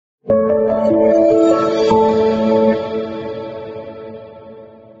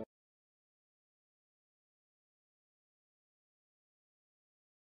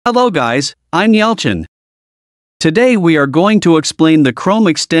Hello guys, I'm Yelchin. Today we are going to explain the Chrome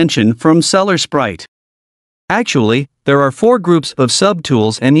extension from SellerSprite. Actually, there are 4 groups of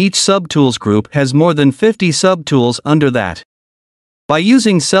subtools and each subtools group has more than 50 subtools under that. By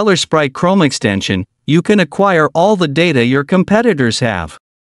using SellerSprite Chrome Extension, you can acquire all the data your competitors have.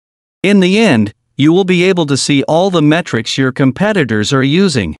 In the end, you will be able to see all the metrics your competitors are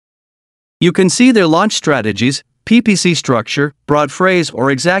using. You can see their launch strategies, PPC structure, broad phrase or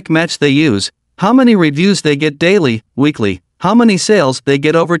exact match they use, how many reviews they get daily, weekly, how many sales they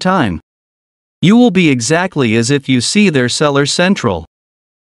get over time. You will be exactly as if you see their Seller Central.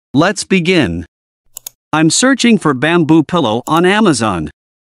 Let's begin. I'm searching for bamboo pillow on Amazon.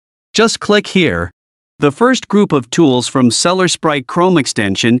 Just click here. The first group of tools from SellerSprite Chrome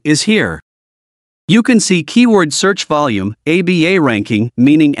Extension is here. You can see keyword search volume, ABA ranking,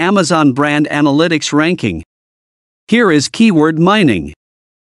 meaning Amazon Brand Analytics ranking. Here is keyword mining.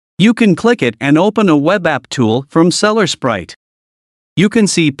 You can click it and open a web app tool from SellerSprite. You can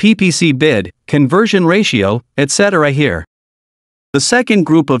see PPC bid, conversion ratio, etc. here. The second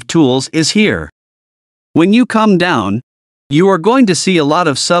group of tools is here. When you come down, you are going to see a lot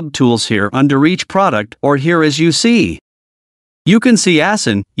of subtools here under each product or here as you see. You can see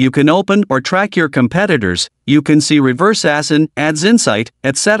ASIN, you can open or track your competitors, you can see reverse ASIN, ads insight,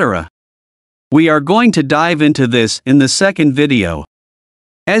 etc. We are going to dive into this in the second video.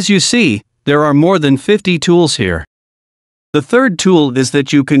 As you see, there are more than 50 tools here. The third tool is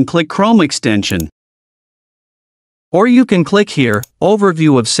that you can click Chrome Extension. Or you can click here,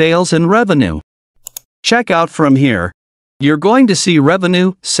 Overview of Sales and Revenue. Check out from here. You're going to see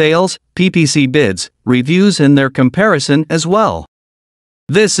revenue, sales, PPC bids, reviews and their comparison as well.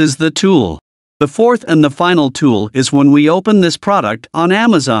 This is the tool. The fourth and the final tool is when we open this product on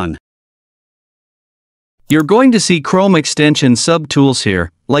Amazon. You're going to see Chrome Extension subtools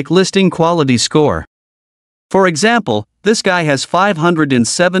here, like listing quality score. For example, this guy has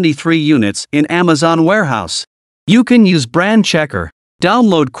 573 units in Amazon warehouse. You can use Brand Checker,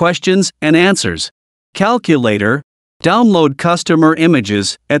 download questions and answers, calculator, download customer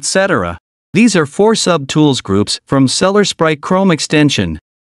images, etc. These are 4 subtools groups from SellerSprite Chrome Extension.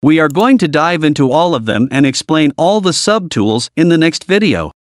 We are going to dive into all of them and explain all the subtools in the next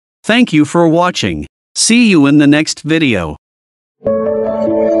video. Thank you for watching. See you in the next video.